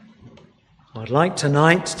I'd like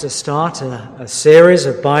tonight to start a series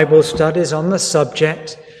of Bible studies on the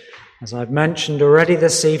subject, as I've mentioned already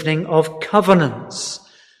this evening, of covenants.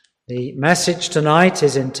 The message tonight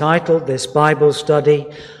is entitled, this Bible study,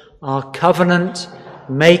 Our Covenant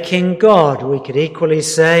Making God. We could equally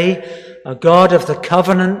say, a God of the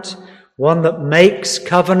covenant, one that makes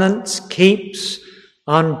covenants, keeps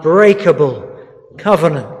unbreakable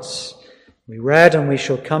covenants. We read, and we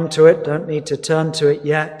shall come to it, don't need to turn to it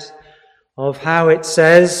yet, of how it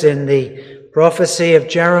says in the prophecy of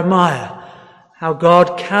Jeremiah, how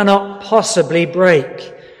God cannot possibly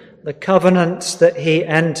break the covenants that he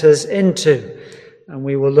enters into. And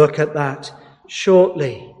we will look at that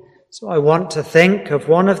shortly. So I want to think of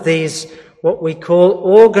one of these, what we call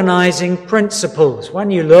organizing principles. When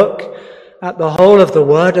you look at the whole of the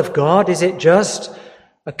Word of God, is it just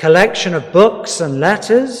a collection of books and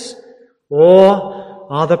letters? Or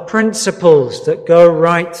are the principles that go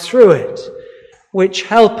right through it, which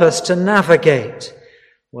help us to navigate?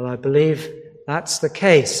 Well, I believe that's the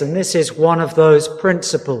case, and this is one of those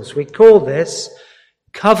principles. We call this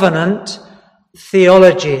covenant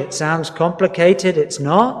theology. It sounds complicated, it's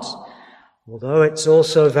not, although it's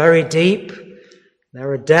also very deep.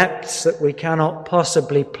 There are depths that we cannot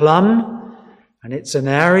possibly plumb, and it's an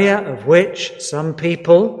area of which some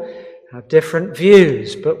people have different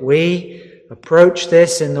views, but we approach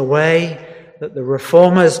this in the way that the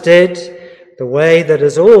Reformers did, the way that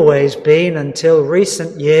has always been until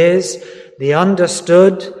recent years, the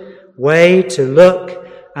understood way to look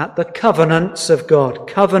at the covenants of God.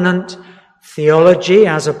 Covenant theology,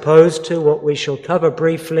 as opposed to what we shall cover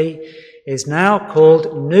briefly, is now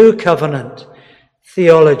called New Covenant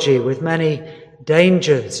theology, with many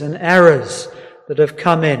dangers and errors that have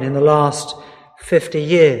come in the last 50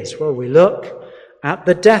 years. Well, we look at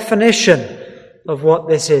the definition of what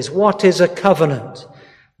this is. What is a covenant?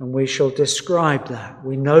 And we shall describe that.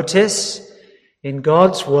 We notice in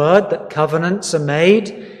God's word that covenants are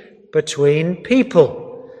made between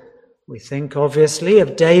people. We think obviously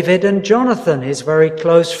of David and Jonathan, his very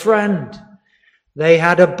close friend. They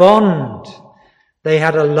had a bond. They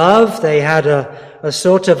had a love. They had a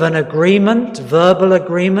sort of an agreement, verbal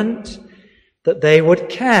agreement, that they would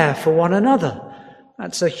care for one another.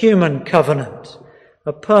 That's a human covenant,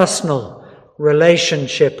 a personal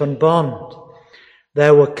relationship and bond.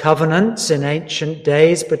 There were covenants in ancient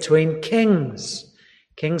days between kings.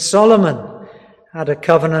 King Solomon had a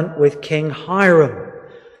covenant with King Hiram,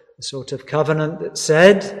 a sort of covenant that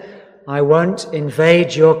said, I won't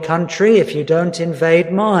invade your country if you don't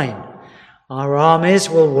invade mine. Our armies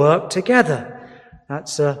will work together.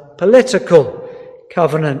 That's a political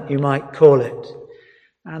covenant, you might call it.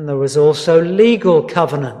 And there was also legal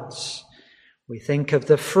covenants. We think of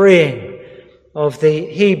the freeing of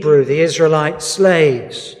the Israelite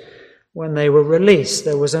slaves. When they were released,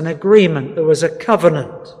 there was an agreement, there was a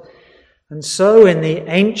covenant. And so in the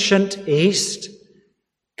ancient East,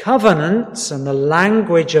 covenants and the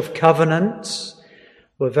language of covenants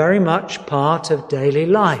were very much part of daily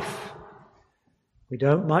life. We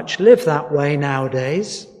don't much live that way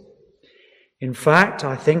nowadays. In fact,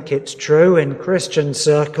 I think it's true in Christian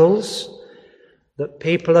circles that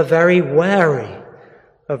people are very wary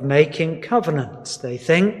of making covenants. They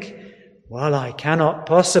think, well, I cannot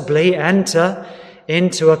possibly enter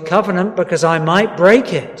into a covenant because I might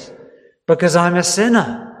break it, because I'm a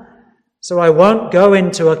sinner. So I won't go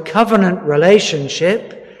into a covenant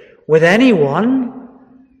relationship with anyone,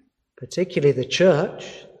 particularly the church,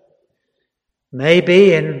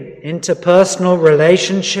 maybe in interpersonal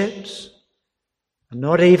relationships, and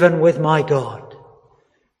not even with my God,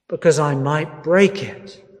 because I might break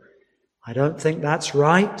it. I don't think that's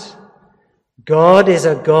right. God is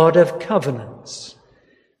a God of covenants,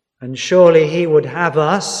 and surely he would have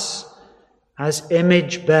us as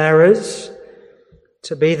image bearers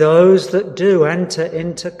to be those that do enter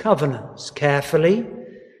into covenants carefully,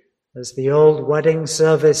 as the old wedding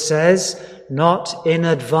service says, not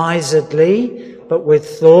inadvisedly, but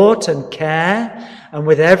with thought and care and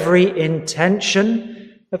with every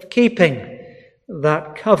intention of keeping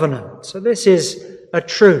that covenant. So this is a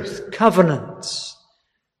truth, covenants,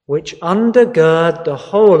 which undergird the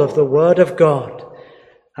whole of the Word of God,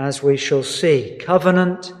 as we shall see.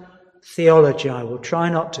 Covenant theology. I will try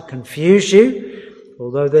not to confuse you,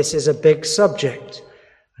 although this is a big subject,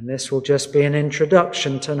 and this will just be an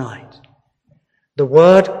introduction tonight. The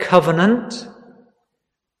word covenant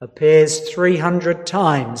appears 300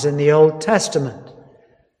 times in the Old Testament.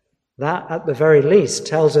 That, at the very least,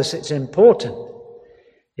 tells us it's important.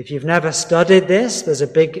 If you've never studied this, there's a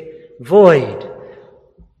big void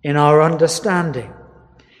in our understanding.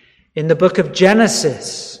 In the book of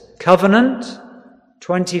Genesis, covenant,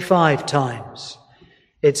 25 times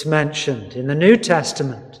it's mentioned. In the New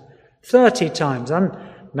Testament, 30 times. I'm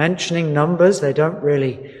mentioning numbers, they don't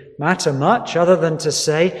really matter much other than to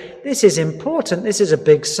say this is important, this is a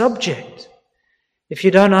big subject. If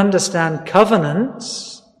you don't understand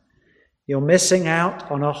covenants, you're missing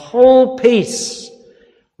out on a whole piece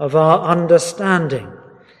of our understanding.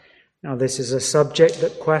 Now, this is a subject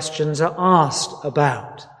that questions are asked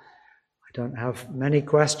about. I don't have many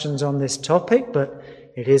questions on this topic, but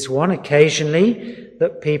it is one occasionally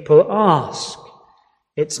that people ask.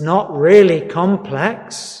 It's not really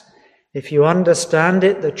complex if you understand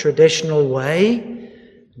it the traditional way,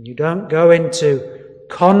 and you don't go into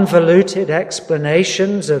convoluted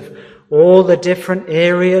explanations of all the different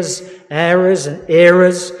errors and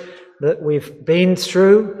eras that we've been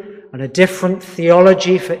through, and a different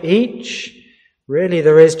theology for each. Really,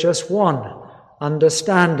 there is just one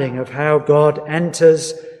understanding of how God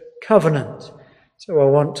enters covenant. So I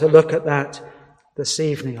want to look at that this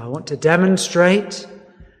evening. I want to demonstrate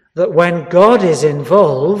that when God is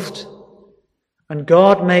involved and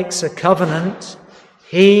God makes a covenant,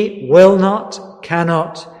 he will not,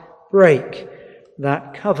 cannot break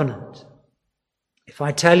that covenant. If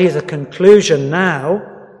I tell you the conclusion now,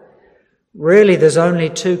 really there's only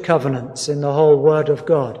two covenants in the whole Word of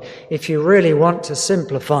God. If you really want to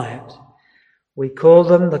simplify it, we call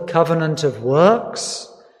them the covenant of works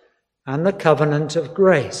and the covenant of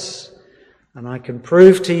grace. And I can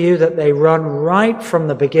prove to you that they run right from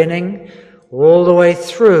the beginning all the way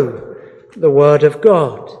through the Word of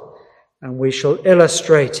God. And we shall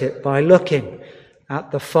illustrate it by looking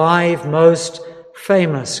at the 5 most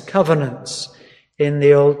famous covenants in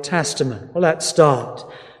the Old Testament. Well, let's start.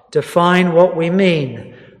 Define what we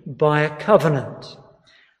mean by a covenant.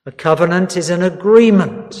 A covenant is an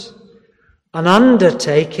agreement, an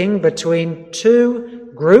undertaking between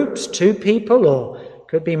two groups, two people, or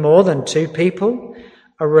could be more than two people,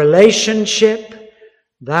 a relationship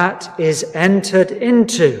that is entered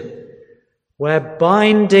into where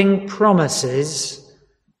binding promises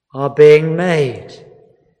are being made.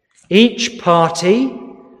 Each party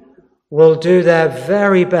will do their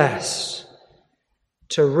very best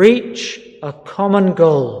to reach a common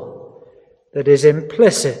goal that is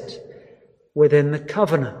implicit within the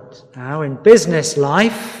covenant. Now, in business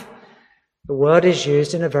life, the word is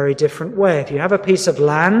used in a very different way. If you have a piece of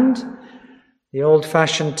land, the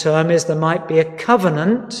old-fashioned term is there might be a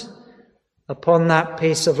covenant upon that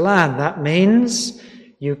piece of land. That means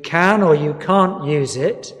you can or you can't use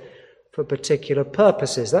it for particular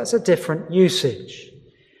purposes. That's a different usage.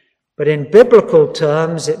 But in biblical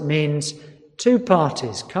terms, it means two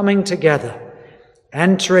parties coming together,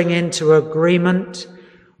 entering into agreement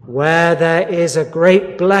where there is a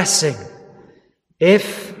great blessing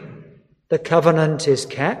if the covenant is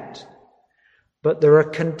kept, but there are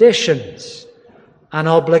conditions and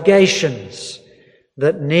obligations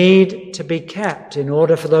that need to be kept in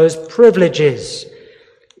order for those privileges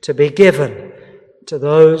to be given to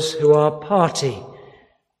those who are party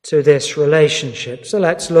to this relationship. So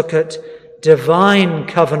let's look at divine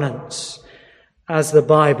covenants as the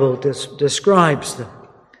Bible describes them.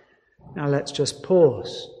 Now let's just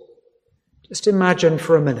pause. Just imagine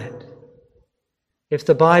for a minute if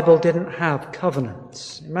the Bible didn't have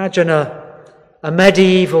covenants. Imagine a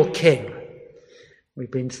medieval king.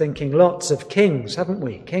 We've been thinking lots of kings, haven't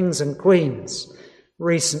we? Kings and queens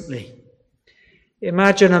recently.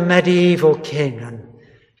 Imagine a medieval king and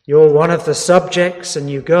you're one of the subjects and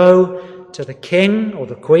you go to the king or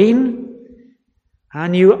the queen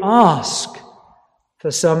and you ask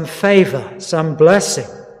for some favor, some blessing.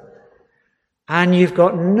 And you've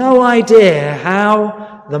got no idea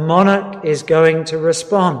how the monarch is going to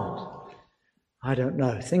respond. I don't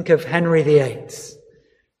know. Think of Henry VIII.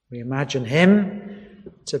 We imagine him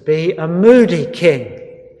to be a moody king,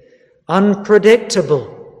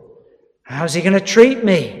 unpredictable. How's he going to treat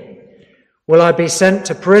me? Will I be sent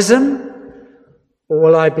to prison or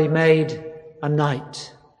will I be made a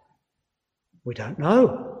knight? We don't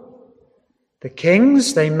know. The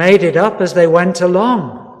kings, they made it up as they went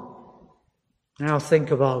along. Now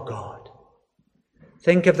think of our God.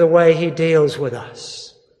 Think of the way he deals with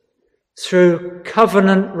us through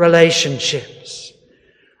covenant relationships.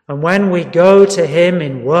 And when we go to him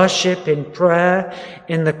in worship, in prayer,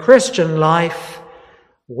 in the Christian life,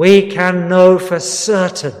 we can know for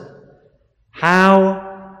certain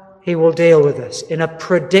how he will deal with us in a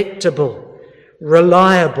predictable,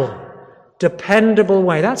 reliable, dependable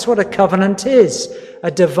way. That's what a covenant is, a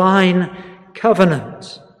divine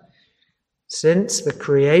covenant. Since the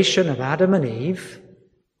creation of Adam and Eve,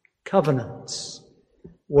 covenants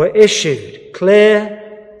were issued,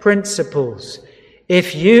 clear principles.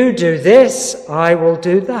 If you do this, I will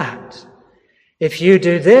do that. If you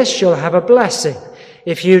do this, you'll have a blessing.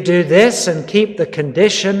 If you do this and keep the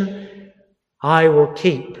condition, I will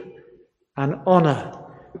keep and honor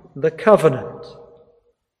the covenant.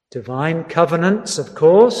 Divine covenants, of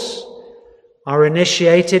course, are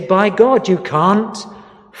initiated by God. You can't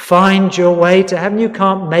find your way to heaven. You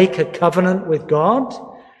can't make a covenant with God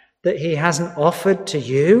that he hasn't offered to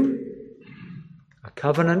you. A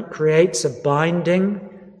covenant creates a binding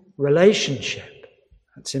relationship.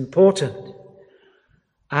 That's important.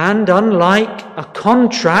 And unlike a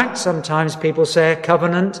contract, sometimes people say a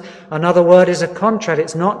covenant, another word is a contract.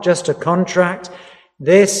 It's not just a contract.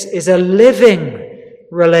 This is a living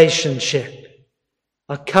relationship.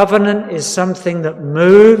 A covenant is something that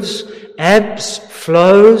moves, ebbs,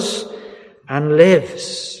 flows, and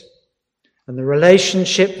lives. And the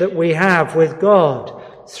relationship that we have with God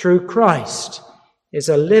through Christ is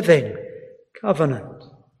a living covenant.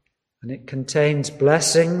 And it contains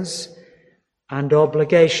blessings and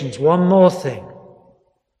obligations. One more thing.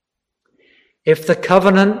 If the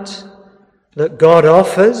covenant that God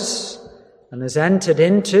offers and has entered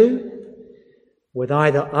into with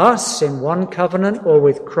either us in one covenant or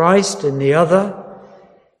with Christ in the other,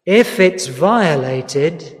 if it's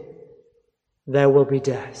violated, there will be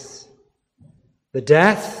death. The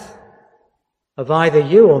death of either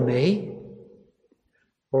you or me,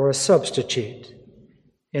 or a substitute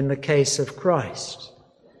in the case of Christ.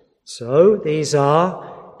 So these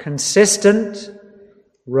are consistent,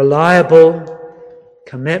 reliable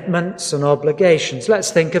commitments and obligations.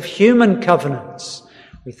 Let's think of human covenants.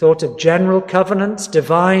 We thought of general covenants,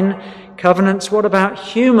 divine covenants. What about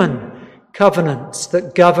human covenants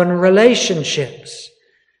that govern relationships?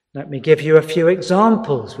 Let me give you a few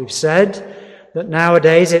examples. We've said that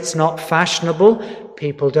nowadays it's not fashionable.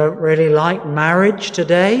 People don't really like marriage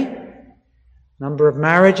today. Number of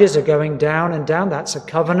marriages are going down and down. That's a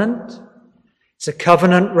covenant. It's a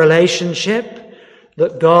covenant relationship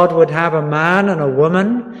that God would have a man and a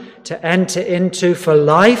woman to enter into for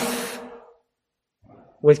life,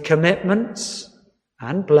 with commitments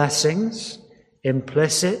and blessings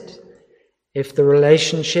implicit if the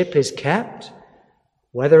relationship is kept.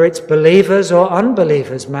 Whether it's believers or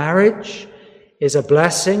unbelievers, marriage is a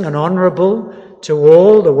blessing and honourable to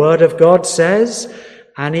all, the Word of God says,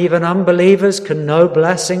 and even unbelievers can know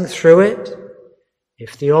blessing through it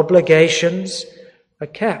if the obligations are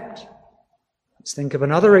kept. Let's think of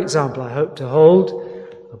another example. I hope to hold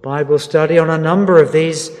a Bible study on a number of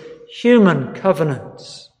these human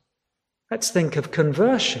covenants. Let's think of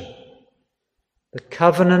conversion, the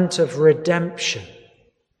covenant of redemption.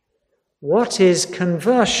 What is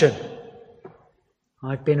conversion?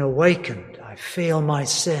 I've been awakened. I feel my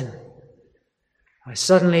sin. I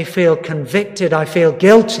suddenly feel convicted. I feel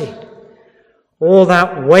guilty. All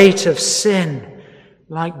that weight of sin,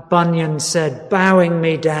 like Bunyan said, bowing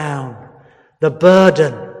me down, the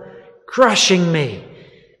burden, crushing me,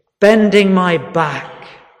 bending my back.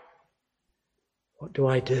 What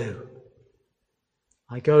do?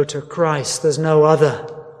 I go to Christ. There's no other.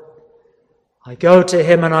 I go to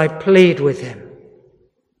him and I plead with him.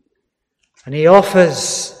 And he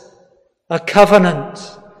offers a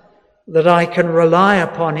covenant that I can rely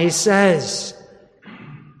upon. He says,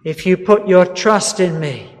 if you put your trust in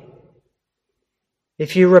me,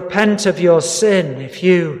 if you repent of your sin, if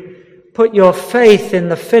you put your faith in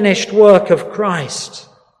the finished work of Christ,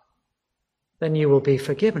 then you will be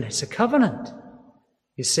forgiven. It's a covenant.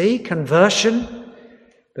 You see, conversion,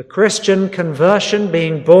 the Christian conversion,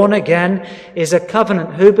 being born again, is a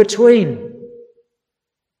covenant. Who between?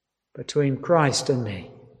 Between Christ and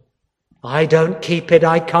me. I don't keep it.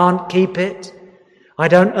 I can't keep it. I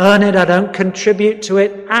don't earn it. I don't contribute to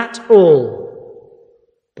it at all.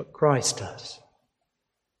 But Christ does.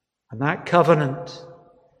 And that covenant,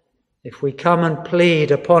 if we come and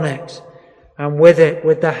plead upon it, and with it,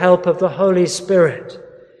 with the help of the Holy Spirit,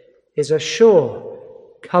 is a sure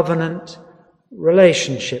covenant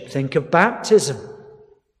relationship. Think of baptism.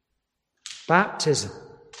 Baptism.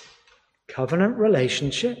 Covenant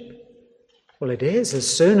relationship. Well, it is. As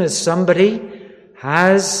soon as somebody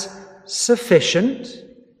has sufficient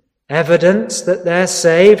evidence that they're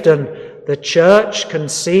saved and the church can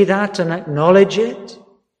see that and acknowledge it,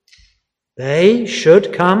 they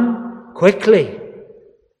should come quickly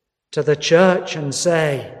to the church and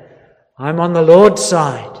say, I'm on the Lord's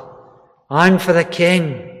side. I'm for the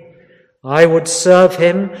King. I would serve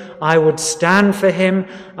him. I would stand for him.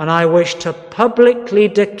 And I wish to publicly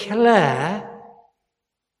declare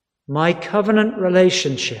my covenant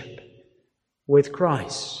relationship with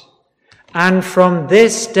Christ. And from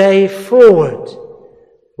this day forward,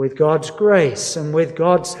 with God's grace and with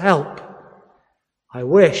God's help, I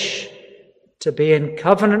wish to be in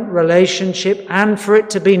covenant relationship and for it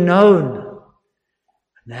to be known.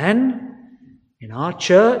 And then, in our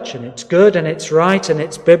church, and it's good and it's right and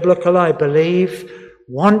it's biblical, I believe,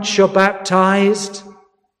 once you're baptized,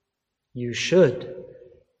 you should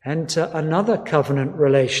enter another covenant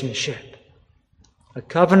relationship. A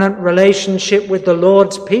covenant relationship with the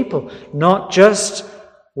Lord's people, not just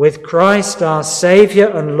with Christ our Saviour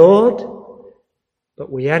and Lord, but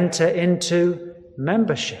we enter into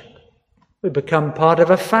membership. We become part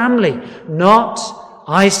of a family, not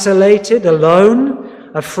isolated,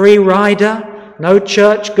 alone, a free rider, no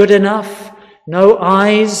church good enough, no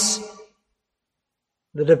I's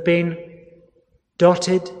that have been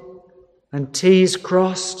dotted and T's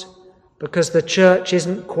crossed because the church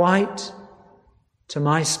isn't quite to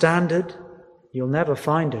my standard. You'll never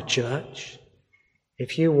find a church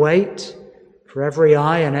if you wait for every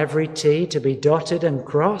I and every T to be dotted and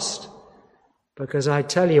crossed, because I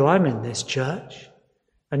tell you, I'm in this church,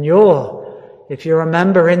 and if you're a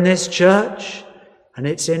member in this church, and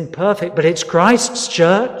it's imperfect, but it's Christ's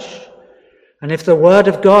church, and if the Word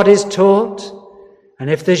of God is taught, and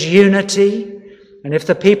if there's unity, and if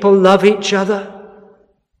the people love each other,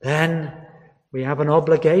 then we have an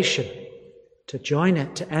obligation to join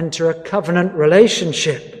it, to enter a covenant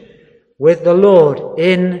relationship with the Lord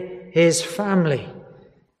in His family.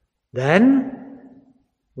 Then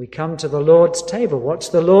we come to the Lord's table. What's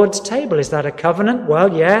the Lord's table? Is that a covenant?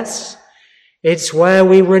 Well, yes. It's where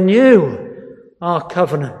we renew our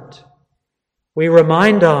covenant. We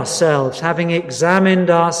remind ourselves, having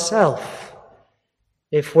examined ourselves,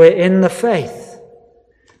 if we're in the faith,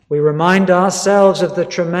 we remind ourselves of the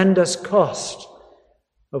tremendous cost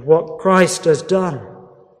of what Christ has done.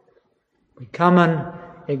 We come and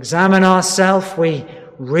examine ourselves, we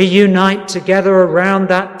reunite together around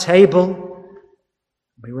that table.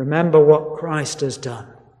 We remember what Christ has done.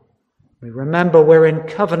 We remember we're in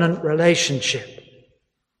covenant relationship.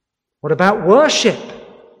 What about worship?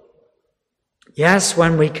 Yes,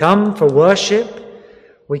 when we come for worship,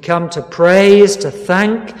 we come to praise, to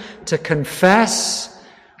thank, to confess.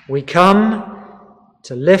 We come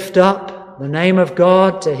to lift up the name of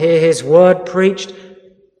God, to hear His word preached,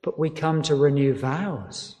 but we come to renew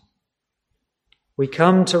vows. We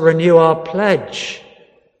come to renew our pledge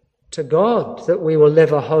to God that we will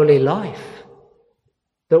live a holy life,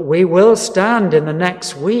 that we will stand in the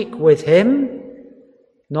next week with Him,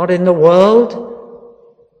 not in the world,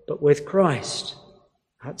 but with Christ.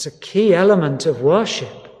 That's a key element of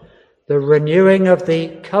worship, the renewing of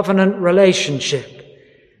the covenant relationship,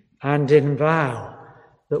 and in vow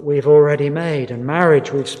that we've already made. And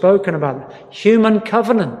marriage, we've spoken about. Human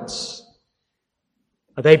covenants,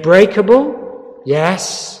 are they breakable?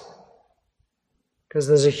 Yes, because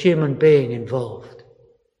there's a human being involved.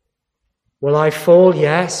 Will I fall?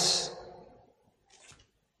 Yes.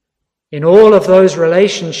 In all of those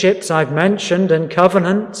relationships I've mentioned and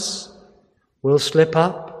covenants, we'll slip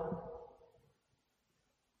up.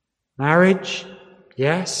 Marriage?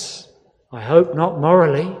 Yes. I hope not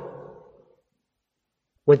morally.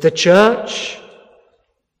 With the church?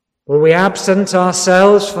 Will we absent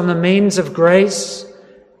ourselves from the means of grace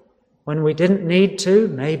when we didn't need to?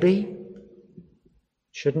 Maybe.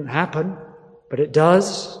 Shouldn't happen, but it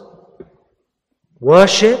does.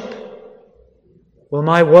 Worship? Will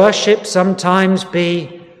my worship sometimes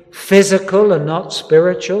be physical and not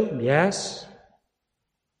spiritual? Yes.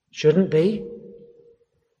 Shouldn't be.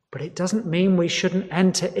 But it doesn't mean we shouldn't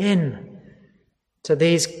enter in to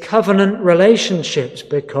these covenant relationships,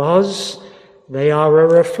 because they are a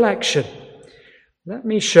reflection. Let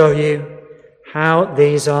me show you how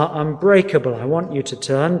these are unbreakable. I want you to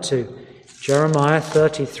turn to Jeremiah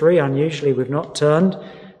 33. Unusually, we've not turned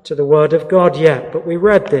to the Word of God yet, but we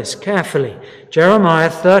read this carefully.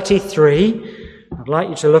 Jeremiah 33, I'd like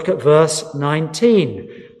you to look at verse 19.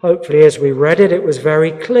 Hopefully, as we read it, it was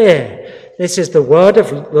very clear. This is the word of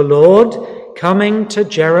the Lord coming to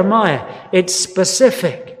Jeremiah. It's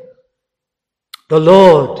specific. The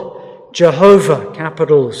Lord, Jehovah,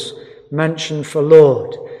 capitals mentioned for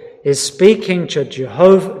Lord, is speaking to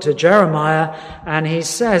Jeremiah, and he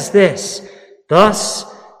says this, "Thus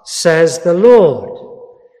says the Lord."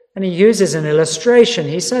 And he uses an illustration.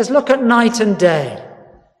 He says, look at night and day.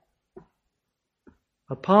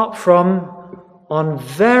 Apart from on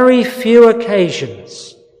very few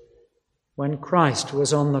occasions when Christ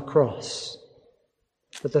was on the cross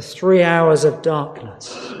for the 3 hours of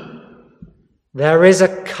darkness, there is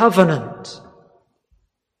a covenant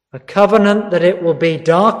that it will be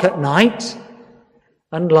dark at night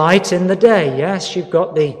and light in the day. Yes, you've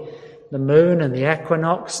got the the moon and the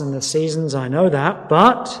equinox and the seasons, I know that,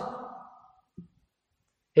 but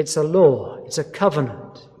it's a law, it's a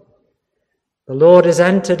covenant. The Lord has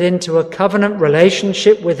entered into a covenant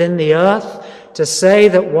relationship within the earth to say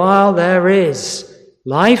that while there is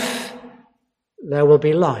life, there will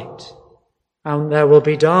be light and there will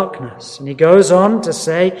be darkness. And he goes on to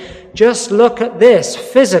say, just look at this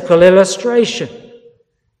physical illustration.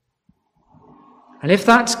 And if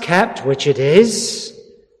that's kept, which it is,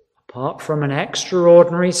 apart from an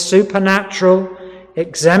extraordinary supernatural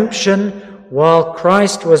exemption while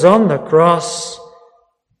Christ was on the cross,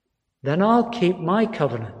 then I'll keep my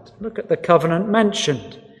covenant. Look at the covenant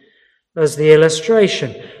mentioned as the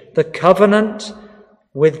illustration. The covenant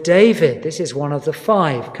with David. This is one of the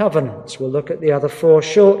 5 covenants. We'll look at the other 4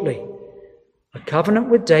 shortly. A covenant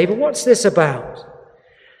with David. What's this about?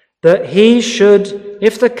 That he should,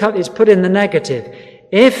 it's put in the negative,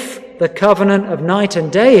 if the covenant of night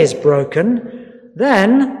and day is broken,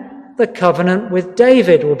 then the covenant with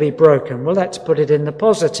David will be broken. Well, let's put it in the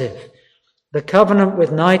positive. The covenant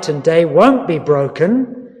with night and day won't be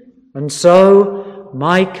broken, and so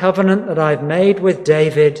my covenant that I've made with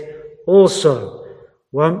David also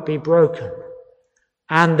won't be broken.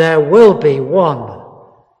 And there will be one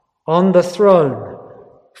on the throne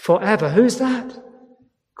forever. Who's that?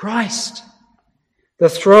 Christ. The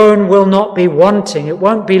throne will not be wanting. It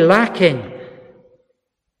won't be lacking.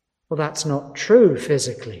 Well, that's not true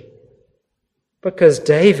physically, because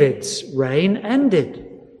David's reign ended.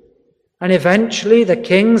 And eventually the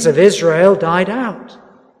kings of Israel died out.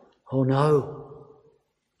 Oh no.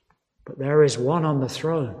 But there is one on the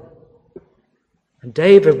throne. And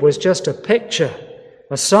David was just a picture,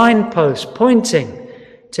 a signpost pointing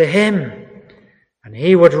to him. And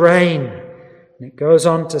he would reign. And it goes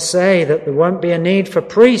on to say that there won't be a need for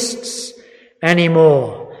priests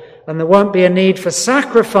anymore. And there won't be a need for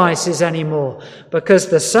sacrifices anymore. Because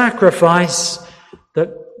the sacrifice that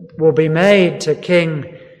will be made to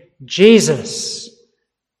King Jesus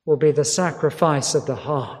will be the sacrifice of the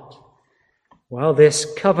heart. Well, this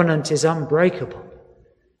covenant is unbreakable,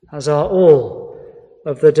 as are all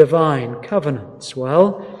of the divine covenants.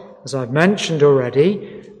 Well, as I've mentioned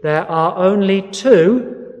already, there are only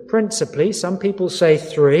 2, principally. Some people say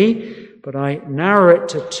 3, but I narrow it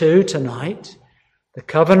to 2 tonight. The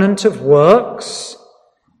covenant of works,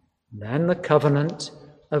 and then the covenant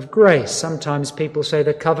of grace. Sometimes people say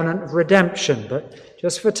the covenant of redemption, but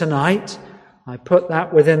just for tonight, I put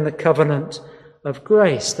that within the covenant of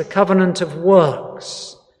grace, the covenant of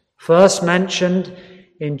works, first mentioned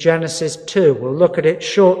in Genesis 2. We'll look at it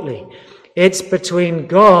shortly. It's between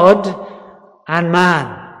God and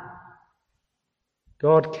man.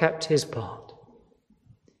 God kept his part.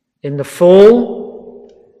 In the fall,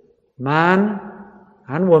 man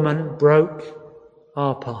and woman broke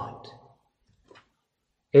our part.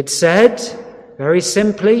 It said, very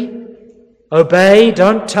simply, obey,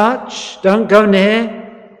 don't touch, don't go near,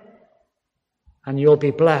 and you'll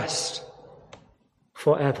be blessed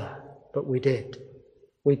forever. But we did.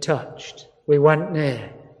 We touched, we went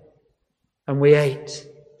near, and we ate.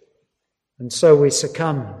 And so we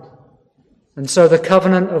succumbed. And so the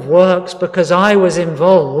covenant of works, because I was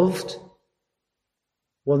involved,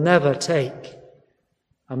 will never take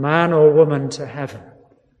a man or woman to heaven,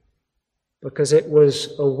 because it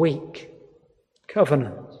was a weak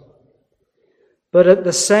covenant. But at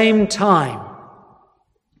the same time,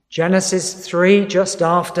 Genesis 3, just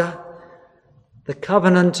after, the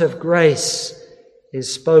covenant of grace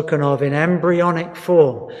is spoken of in embryonic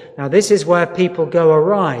form. Now this is where people go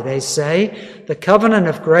awry. They say the covenant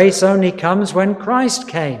of grace only comes when Christ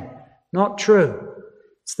came. Not true.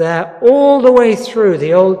 It's there all the way through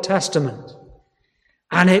the Old Testament.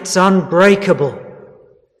 And it's unbreakable.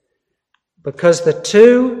 Because the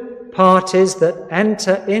 2 parties that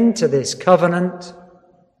enter into this covenant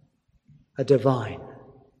are divine.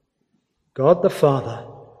 God the Father,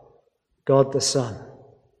 God the Son.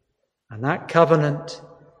 And that covenant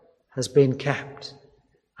has been kept.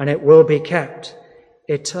 And it will be kept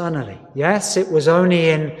eternally. Yes, it was only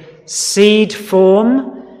in seed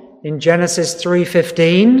form in Genesis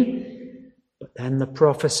 3:15. But then the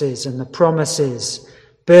prophecies and the promises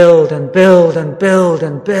build and build and build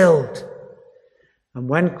and build. And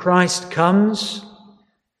when Christ comes,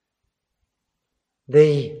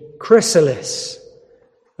 the chrysalis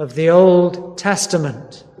of the Old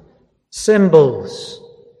Testament, symbols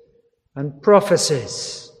and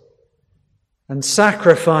prophecies and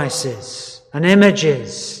sacrifices and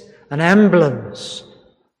images and emblems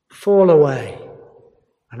fall away.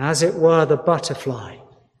 And as it were, the butterfly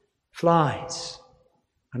flies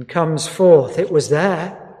and comes forth. It was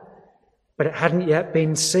there, but it hadn't yet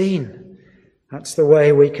been seen. That's the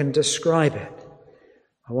way we can describe it.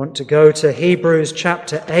 I want to go to Hebrews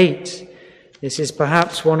chapter 8. This is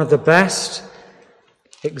perhaps one of the best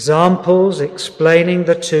examples explaining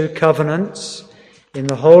the two covenants in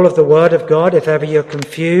the whole of the Word of God. If ever you're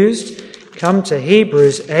confused, come to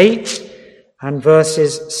Hebrews 8 and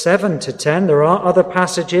verses 7 to 10. There are other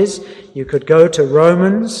passages. You could go to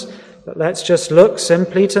Romans, but let's just look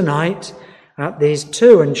simply tonight at these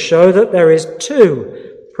two and show that there is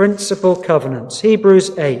two principal covenants.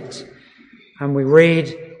 Hebrews 8, and we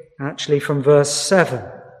read actually from verse 7.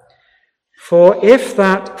 For if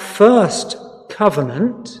that first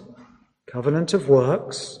covenant of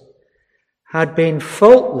works, had been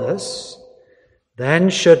faultless, then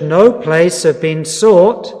should no place have been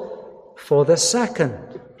sought for the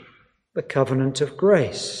second, the covenant of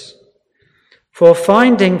grace. For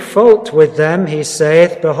finding fault with them, he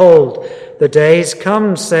saith, Behold, the days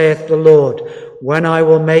come, saith the Lord, when I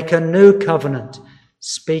will make a new covenant,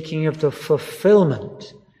 speaking of the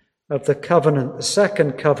fulfillment of the covenant, the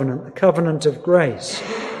second covenant, the covenant of grace,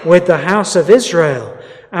 with the house of Israel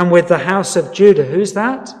and with the house of Judah. Who's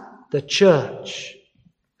that? The church.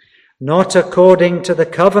 Not according to the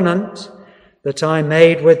covenant that I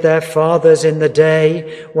made with their fathers in the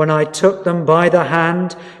day when I took them by the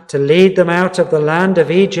hand to lead them out of the land of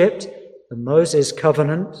Egypt, the Moses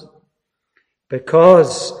covenant,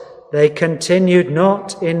 because they continued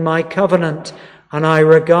not in my covenant, and I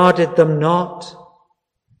regarded them not,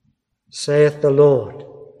 saith the Lord.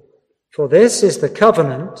 For this is the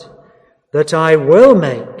covenant that I will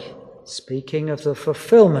make, speaking of the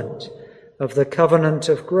fulfillment of the covenant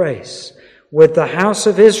of grace, with the house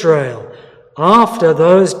of Israel, after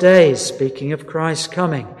those days, speaking of Christ's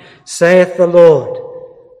coming, saith the Lord.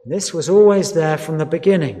 This was always there from the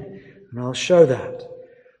beginning, and I'll show that.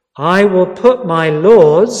 I will put my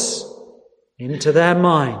laws into their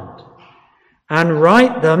mind, and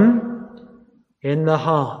write them in the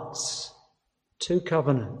hearts. Two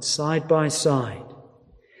covenants, side by side.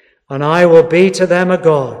 And I will be to them a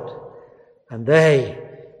God, and they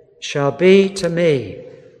shall be to me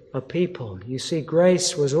a people. You see,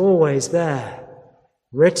 grace was always there,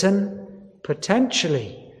 written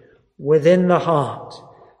potentially within the heart.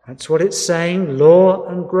 That's what it's saying, law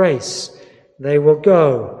and grace. They will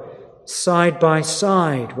go side by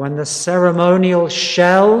side. When the ceremonial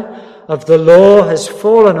shell of the law has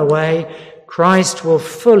fallen away, Christ will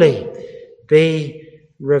fully be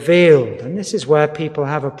revealed. And this is where people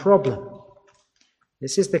have a problem.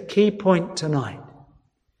 This is the key point tonight.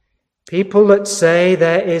 People that say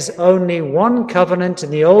there is only one covenant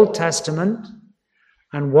in the Old Testament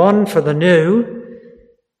and one for the New,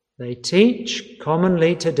 they teach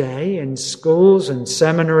commonly today in schools and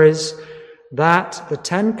seminaries that the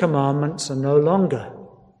Ten Commandments are no longer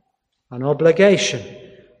an obligation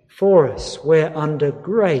for us. We're under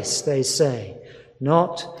grace, they say,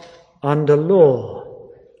 not under law.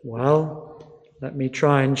 Well, let me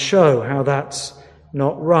try and show how that's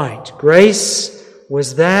not right. Grace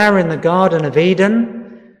was there in the Garden of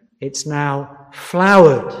Eden. It's now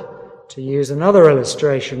flowered, to use another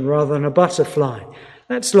illustration rather than a butterfly.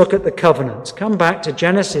 Let's look at the covenants. Come back to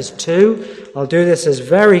Genesis 2. I'll do this as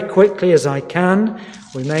very quickly as I can.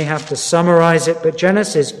 We may have to summarize it, but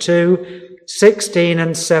Genesis 2, 16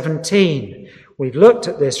 and 17. We've looked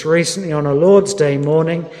at this recently on a Lord's Day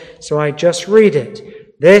morning, so I just read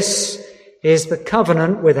it. This is the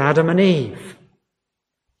covenant with Adam and Eve.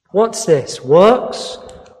 What's this? Works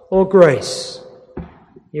or grace?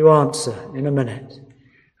 You answer in a minute.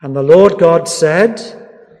 And the Lord God said,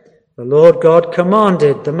 the Lord God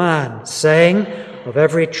commanded the man, saying, Of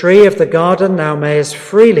every tree of the garden thou mayest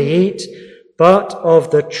freely eat, but of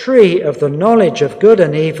the tree of the knowledge of good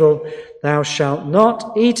and evil thou shalt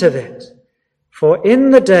not eat of it. For in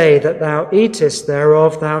the day that thou eatest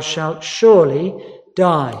thereof thou shalt surely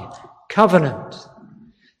die. Covenant.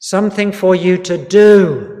 Something for you to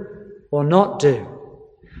do or not do.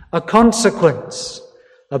 A consequence.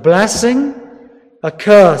 A blessing, a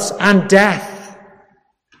curse, and death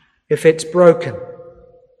if it's broken.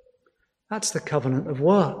 That's the covenant of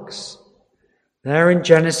works. There in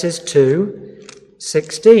Genesis 2,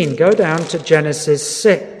 16. Go down to Genesis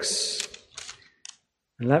 6.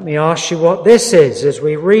 And let me ask you what this is as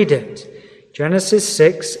we read it. Genesis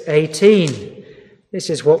 6, 18. This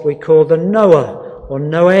is what we call the Noah or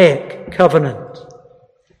Noahic covenant.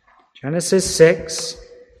 Genesis 6,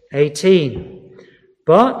 18.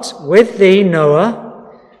 But with thee, Noah,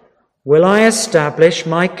 will I establish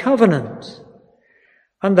my covenant,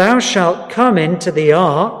 and thou shalt come into the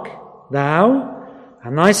ark, thou,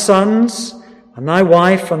 and thy sons, and thy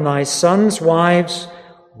wife, and thy sons' wives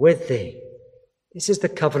with thee. This is the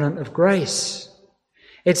covenant of grace.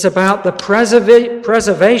 It's about the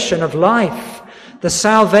preservation of life, the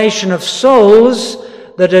salvation of souls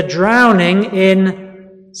that are drowning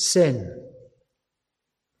in sin.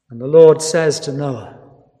 And the Lord says to Noah,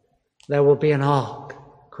 there will be an ark,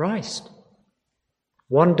 Christ.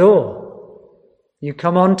 One door. You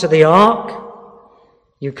come onto the ark,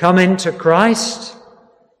 you come into Christ,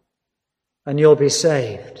 and you'll be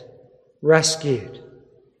saved, rescued.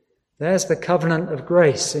 There's the covenant of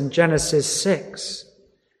grace in Genesis 6,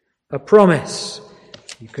 a promise.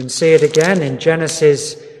 You can see it again in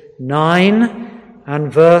Genesis 9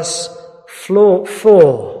 and verse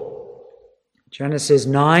 4. Genesis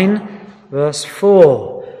 9, verse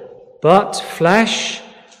 4. But flesh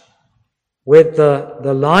with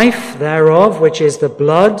the life thereof, which is the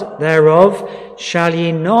blood thereof, shall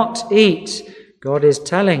ye not eat. God is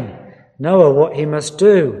telling Noah what he must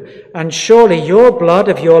do. And surely your blood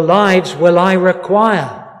of your lives will I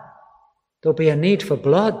require. There'll be a need for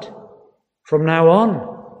blood from now on.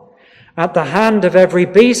 At the hand of every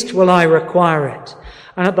beast will I require it.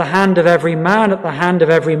 And at the hand of every man, at the hand of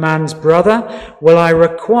every man's brother, will I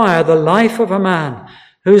require the life of a man.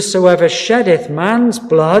 Whosoever sheddeth man's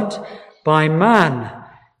blood, by man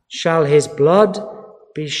shall his blood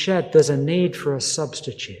be shed. There's a need for a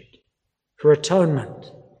substitute, for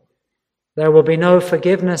atonement. There will be no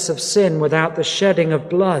forgiveness of sin without the shedding of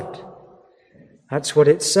blood. That's what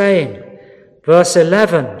it's saying. Verse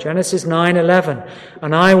 11, Genesis 9:11,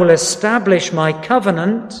 and I will establish my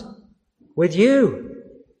covenant with you.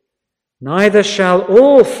 Neither shall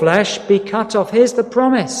all flesh be cut off. Here's the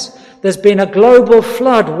promise. There's been a global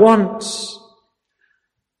flood once,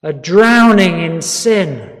 a drowning in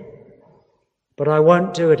sin, but I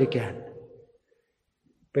won't do it again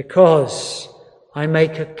because I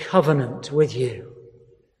make a covenant with you.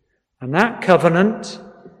 And that covenant,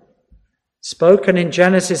 spoken in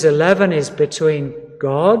Genesis 11, is between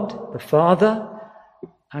God the Father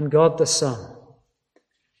and God the Son.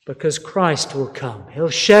 Because Christ will come. He'll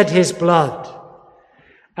shed his blood.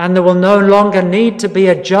 And there will no longer need to be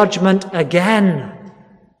a judgment again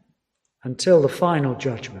until the final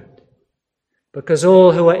judgment. Because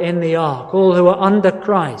all who are in the ark, all who are under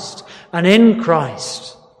Christ and in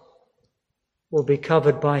Christ will be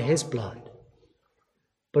covered by his blood.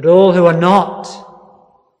 But all who are not,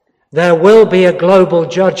 there will be a global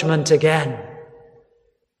judgment again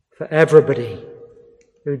for everybody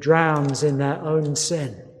who drowns in their own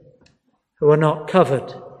sin, who are not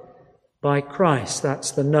covered by Christ.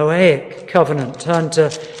 That's the Noahic covenant. Turn to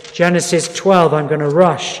Genesis 12. I'm going to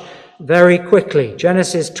rush very quickly.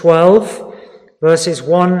 Genesis 12, verses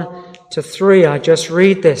 1 to 3. I just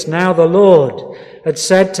read this. Now the Lord had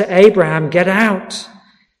said to Abraham, get out.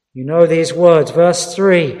 You know these words. Verse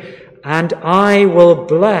 3. And I will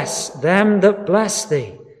bless them that bless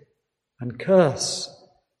thee, and curse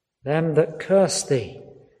them that curse thee.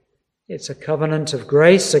 It's a covenant of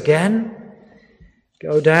grace again.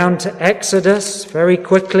 Go down to Exodus very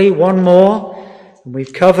quickly, one more. And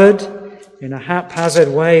we've covered in a haphazard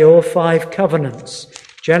way all 5 covenants.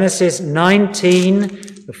 Genesis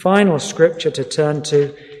 19, the final scripture to turn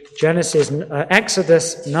to,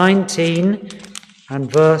 Exodus 19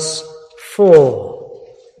 and verse 4.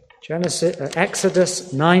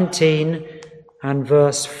 Exodus 19 and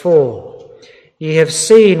verse 4. Ye have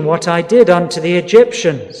seen what I did unto the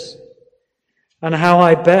Egyptians, and how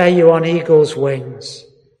I bare you on eagle's wings,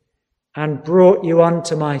 and brought you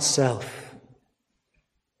unto myself.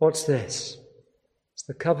 What's this? It's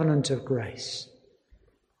the covenant of grace.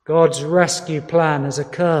 God's rescue plan has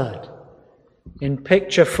occurred in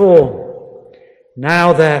picture form.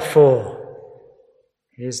 Now, therefore,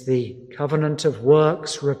 is the covenant of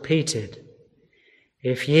works repeated.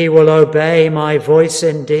 If ye will obey my voice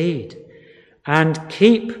indeed, and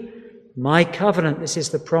keep my covenant, this is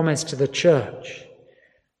the promise to the church,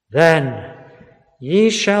 then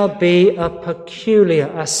ye shall be a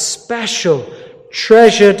peculiar, a special,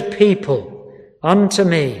 treasured people unto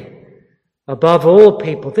me above all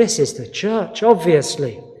people. This is the church,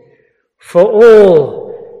 obviously. For all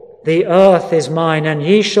the earth is mine, and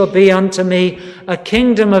ye shall be unto me a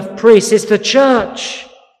kingdom of priests. It's the church,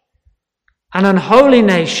 and an holy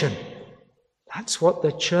nation. That's what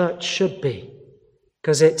the church should be,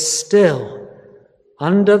 because it's still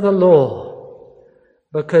under the law,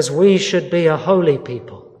 because we should be a holy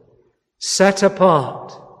people, set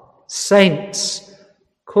apart, saints,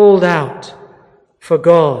 called out for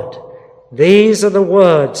God. These are the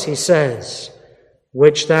words, he says,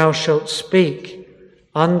 which thou shalt speak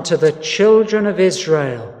unto the children of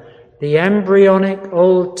Israel, the embryonic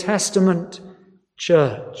Old Testament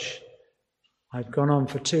church. I've gone on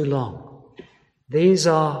for too long. These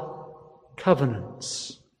are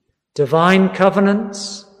covenants. Divine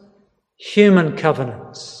covenants, human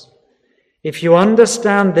covenants. If you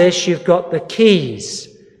understand this, you've got the keys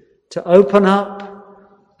to open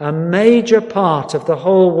up a major part of the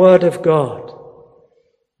whole Word of God.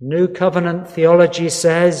 New covenant theology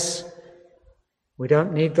says we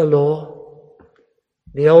don't need the law.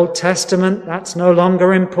 The Old Testament, that's no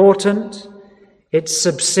longer important. It's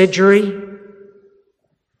subsidiary.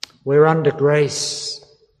 We're under grace.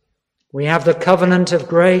 We have the covenant of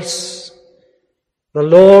grace. The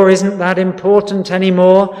law isn't that important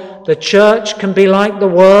anymore. The church can be like the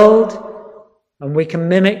world, and we can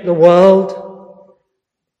mimic the world.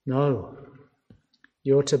 No,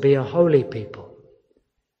 you're to be a holy people,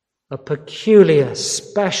 a peculiar,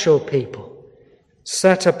 special people,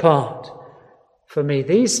 set apart for me.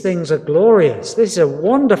 These things are glorious. These are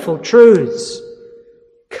wonderful truths.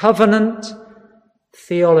 Covenant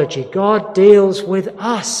theology. God deals with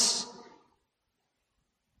us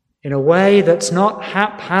in a way that's not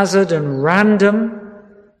haphazard and random,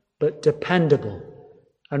 but dependable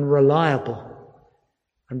and reliable.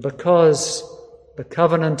 And because the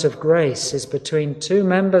covenant of grace is between two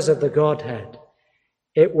members of the Godhead,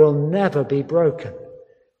 it will never be broken,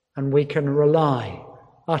 and we can rely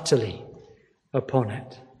utterly upon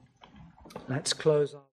it. Let's close.